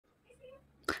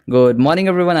Good morning,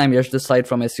 everyone. I'm Yash, this side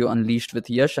from SEO Unleashed with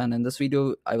Yash, and in this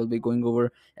video, I will be going over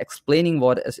explaining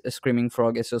what a screaming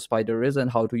frog SEO spider is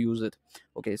and how to use it.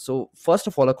 Okay, so first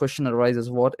of all, a question arises: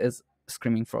 what is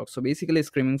screaming frog? So basically,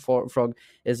 screaming frog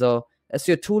is a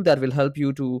SEO tool that will help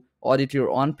you to audit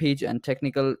your on-page and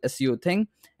technical SEO thing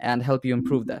and help you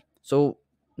improve that. So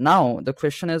now the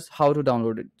question is how to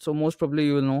download it. So most probably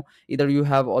you will know either you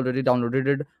have already downloaded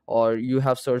it or you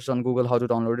have searched on Google how to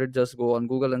download it. Just go on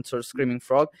Google and search screaming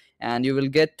frog, and you will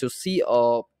get to see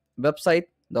a website,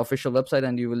 the official website,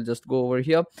 and you will just go over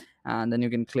here and then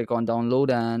you can click on download,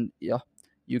 and yeah,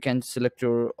 you can select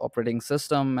your operating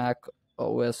system, Mac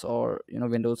OS, or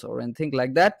Windows or anything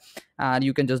like that, and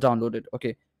you can just download it.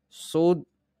 Okay, so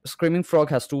screaming frog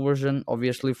has two versions,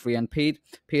 obviously free and paid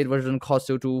version costs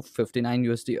you to 59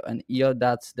 USD an year.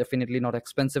 That's definitely not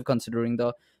expensive considering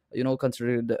the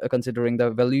considering the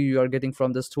value you are getting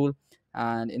from this tool.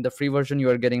 And in the free version you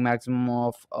are getting maximum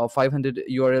of 500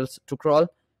 URLs to crawl,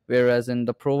 whereas in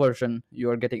the pro version you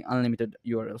are getting unlimited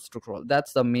URLs to crawl.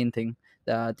 That's the main thing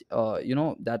that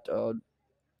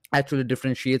actually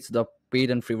differentiates the paid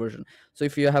and free version. So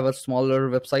if you have a smaller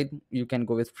website, you can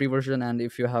go with free version, and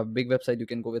if you have big website, you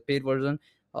can go with paid version.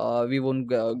 We won't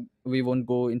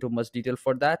go into much detail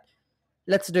for that.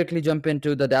 Let's directly jump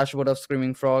into the dashboard of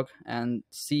screaming frog and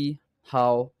see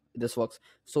how this works.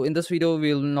 So in this video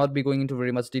we'll not be going into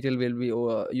very much detail. We'll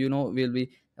be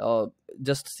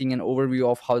just seeing an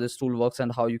overview of how this tool works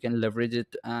and how you can leverage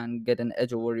it and get an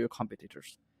edge over your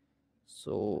competitors.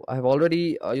 So I have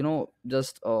already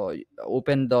just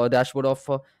opened the dashboard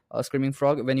of screaming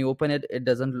frog. When you open it, it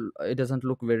doesn't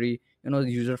look very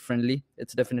user friendly.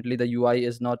 It's definitely, the UI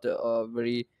is not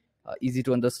very easy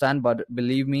to understand, but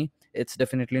believe me, it's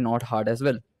definitely not hard as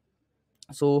well.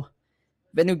 So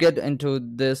when you get into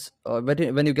this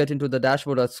when you get into the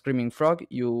dashboard of screaming frog,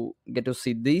 you get to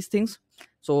see these things.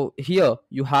 So here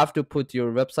you have to put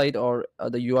your website or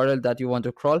the URL that you want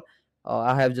to crawl.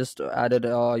 I have just added a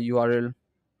URL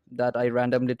that I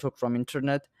randomly took from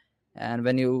internet, and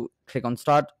when you click on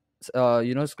start,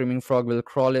 screaming frog will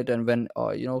crawl it, and when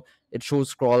it shows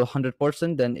scroll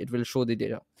 100%, then it will show the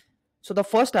data. So the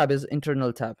first tab is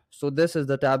internal tab. So this is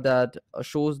the tab that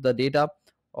shows the data,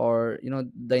 or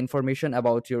the information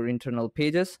about your internal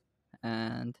pages.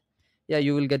 And yeah,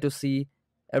 you will get to see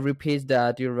every page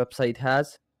that your website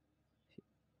has.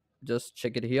 Just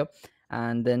check it here,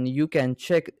 and then you can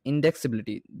check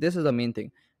indexability. This is the main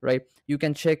thing, right? You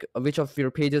can check which of your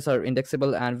pages are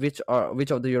indexable and which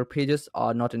of your pages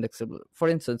are not indexable. For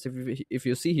instance, if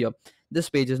you see here, this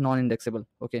page is non-indexable,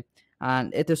 okay,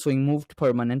 and it is showing moved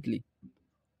permanently.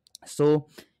 So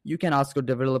you can ask your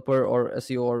developer or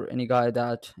SEO or any guy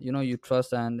that you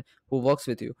trust and who works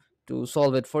with you to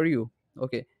solve it for you.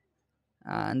 Okay,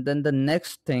 and then the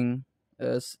next thing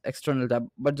is external tab.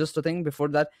 But just a thing before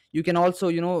that, you can also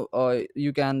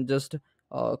you can just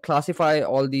classify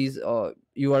all these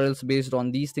URLs based on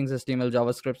these things: HTML,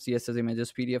 JavaScript, CSS,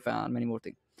 images, PDF, and many more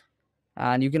things.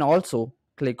 And you can also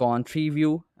click on tree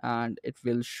view, and it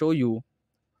will show you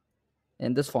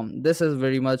in this form. This is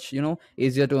very much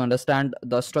easier to understand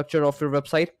the structure of your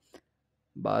website,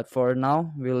 but for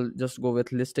now we'll just go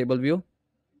with list table view.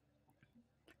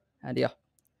 And yeah,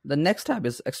 the next tab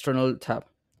is external tab.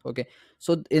 Okay,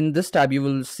 so in this tab you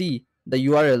will see the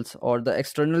URLs or the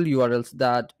external URLs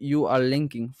that you are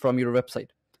linking from your website.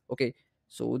 Okay,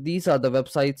 so these are the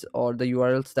websites or the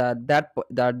URLs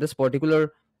that this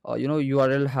particular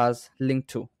URL has linked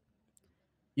to.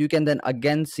 You can then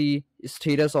again see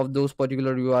status of those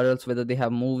particular URLs, whether they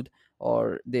have moved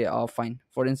or they are fine.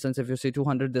 For instance, if you see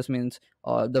 200, this means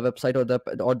the website or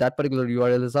that particular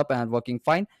URL is up and working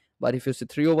fine. But if you see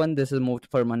 301, this is moved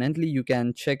permanently. You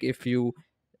can check if you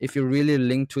really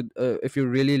link to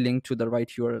the right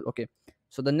URL. Okay,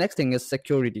 so the next thing is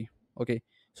security. Okay,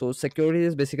 so security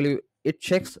is basically, it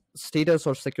checks status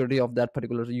or security of that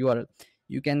particular URL.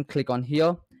 You can click on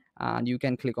here, and you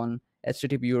can click on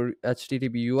HTTP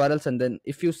URLs, and then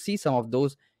if you see some of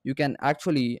those, you can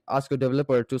actually ask your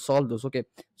developer to solve those. Okay,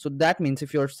 so that means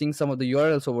if you're seeing some of the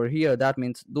URLs over here, that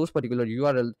means those particular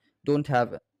URL don't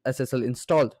have SSL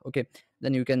installed. Okay,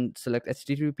 then you can select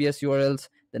HTTPS URLs,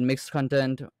 then mixed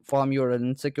content, form URL,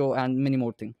 insecure, and many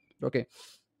more things. Okay,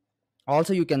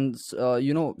 also you can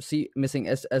see missing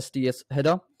STS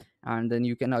header, and then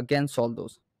you can again solve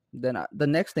those. Then the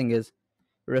next thing is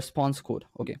response code.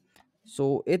 Okay,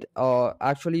 so it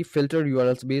actually filter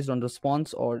URLs based on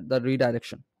response or the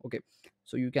redirection. Okay,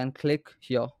 so you can click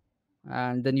here,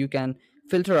 and then you can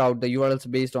filter out the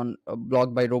URLs based on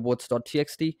blocked by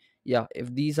robots.txt. Yeah,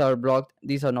 if these are blocked,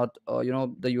 these are not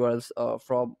the URLs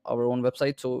from our own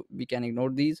website, so we can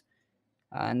ignore these.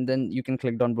 and then you can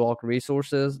click on block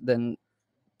resources, then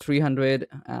 300,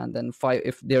 and then 5.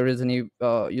 If there is any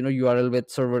URL with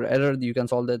server error, you can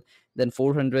solve that, then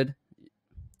 400.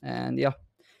 And yeah,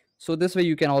 so this way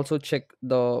you can also check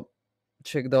the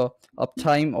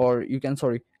uptime, or you can,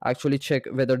 sorry, actually check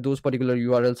whether those particular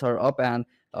URLs are up, and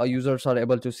users are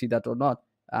able to see that or not.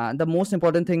 And the most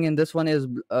important thing in this one is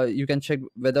you can check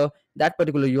whether that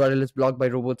particular URL is blocked by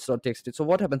robots.txt. So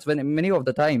what happens when many of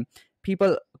the time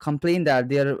people complain that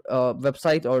their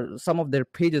website or some of their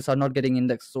pages are not getting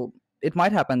indexed? So it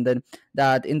might happen then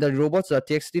that in the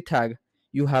robots.txt tag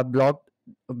you have blocked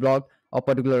a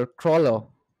particular crawler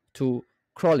to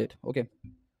crawl it. Okay,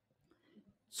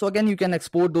 so again you can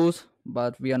export those,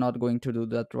 but we are not going to do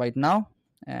that right now.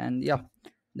 And yeah,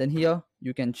 then here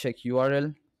you can check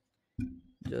URL.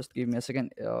 Just give me a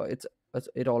second.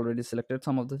 It already selected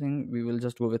some of the thing. We will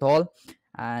just go with all.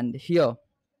 And here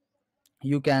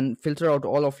you can filter out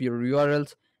all of your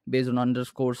URLs based on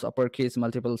underscores, uppercase,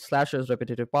 multiple slashes,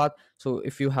 repetitive path. So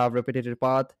if you have repetitive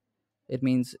path, it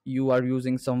means you are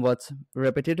using some words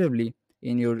repetitively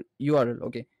in your URL.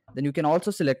 Okay, then you can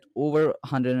also select over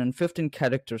 115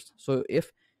 characters. So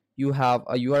if you have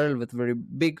a URL with very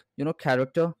big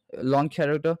character, long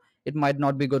character, it might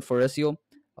not be good for SEO.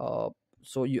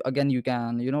 So you can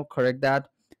correct that,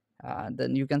 and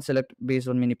then you can select based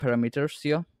on many parameters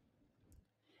here.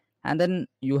 And then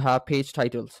you have page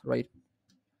titles, right?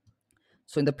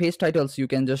 So in the page titles you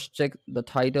can just check the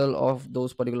title of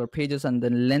those particular pages, and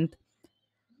then length.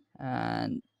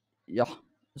 And yeah,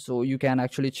 so you can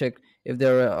actually check if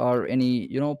there are any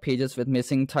pages with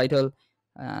missing title,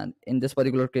 and in this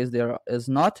particular case there is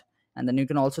not. And then you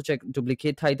can also check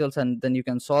duplicate titles, and then you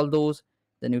can solve those.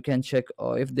 Then you can check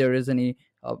if there is any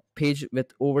page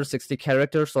with over 60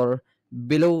 characters or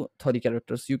below 30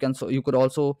 characters. You could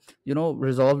also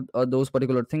resolve those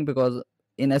particular thing, because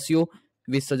in SEO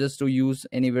we suggest to use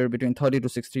anywhere between 30 to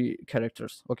 60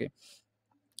 characters. Okay,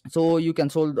 so you can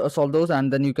solve those,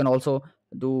 and then you can also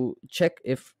do check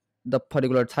if the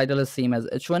particular title is same as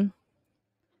H1.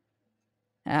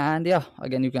 And yeah,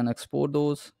 again you can export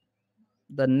those.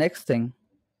 The next thing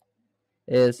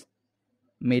is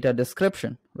meta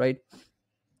description, right?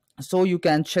 So you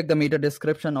can check the meta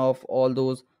description of all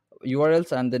those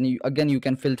URLs, and then you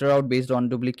can filter out based on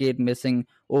duplicate, missing,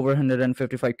 over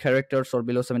 155 characters or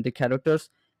below 70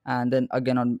 characters, and then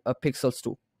again on pixels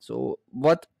too. So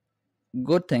what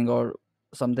good thing or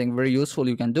something very useful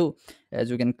you can do is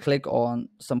you can click on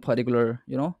some particular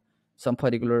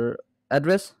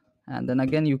address, and then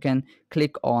again you can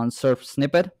click on surf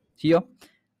snippet here,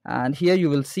 and here you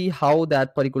will see how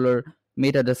that particular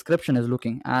meta description is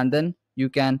looking. And then you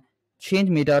can change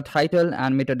meta title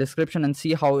and meta description and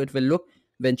see how it will look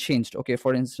when changed. Okay,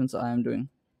 for instance, I am doing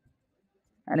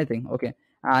anything. Okay,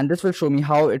 and this will show me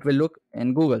how it will look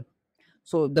in Google.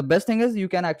 So the best thing is you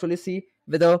can actually see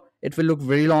whether it will look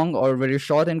very long or very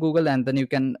short in Google, and then you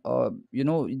can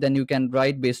then you can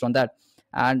write based on that.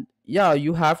 And yeah,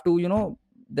 you have to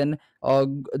then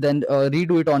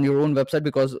redo it on your own website,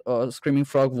 because Screaming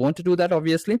Frog won't do that.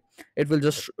 Obviously it will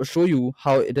just show you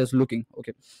how it is looking.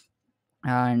 Okay,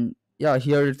 and yeah,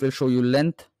 here it will show you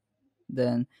length,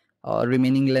 then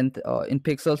remaining length in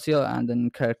pixels here, and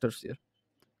then characters here.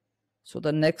 So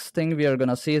the next thing we are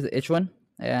gonna see is H1,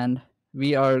 and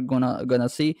we are gonna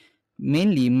see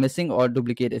mainly missing or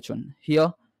duplicate H1.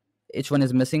 Here H1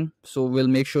 is missing, so we'll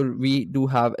make sure we do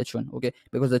have H1. Okay,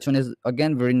 because H1 is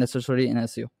again very necessary in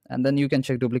SEO. And then you can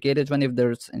check duplicate H1 if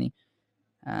there's any.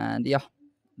 And yeah,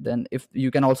 then if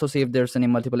you can also see if there's any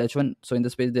multiple H1. So in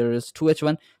this page there is 2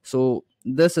 H1, so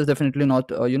this is definitely not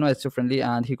SEO friendly,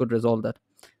 and he could resolve that.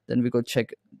 Then we could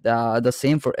check the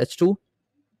same for H2.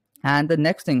 And the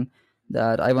next thing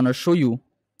that I want to show you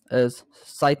is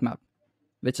sitemap,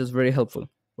 which is very helpful.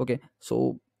 Okay,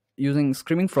 so using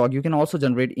Screaming Frog you can also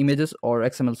generate images or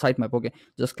XML sitemap. Okay,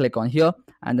 just click on here,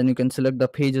 and then you can select the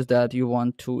pages that you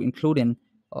want to include in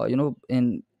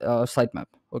sitemap.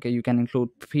 Okay, you can include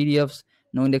PDFs,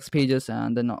 no index pages,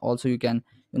 and then also you can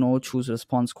choose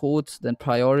response codes, then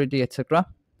priority, etc.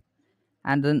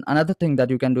 And then another thing that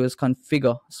you can do is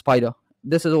configure spider.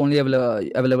 This is only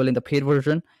available in the paid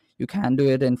version. You can do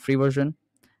it in free version.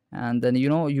 And then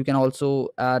you can also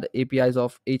add APIs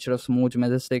of Ahrefs, Moj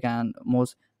Majestic, and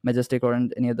Moj Majestic, or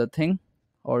any other thing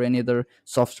or any other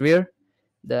software.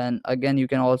 Then again you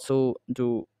can also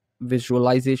do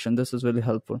visualization. This is really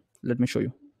helpful. Let me show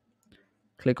you.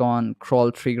 Click on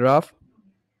crawl tree graph,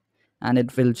 and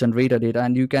it will generate a data,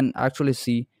 and you can actually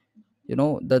see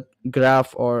the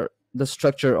graph or the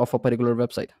structure of a particular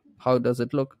website. How does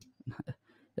it look?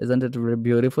 Isn't it very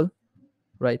beautiful,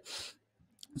 right?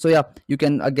 So yeah, you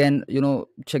can again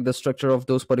check the structure of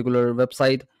those particular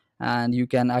website, and you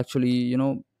can actually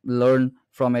learn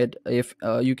from it. If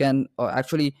you can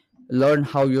actually learn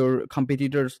how your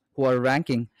competitors who are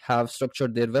ranking have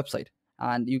structured their website,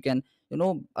 and you can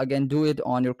again do it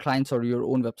on your clients or your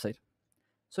own website.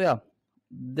 So yeah,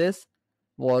 this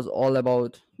was all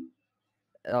about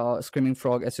Screaming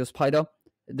Frog SEO Spider.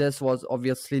 This was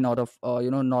obviously not a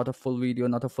not a full video,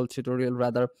 not a full tutorial,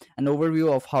 rather an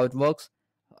overview of how it works.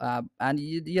 And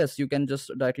yes, you can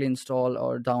just directly install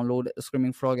or download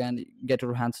Screaming Frog and get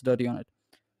your hands dirty on it.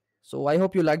 So I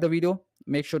hope you like the video.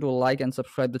 Make sure to like and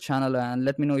subscribe the channel, and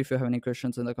let me know if you have any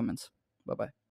questions in the comments. Bye bye.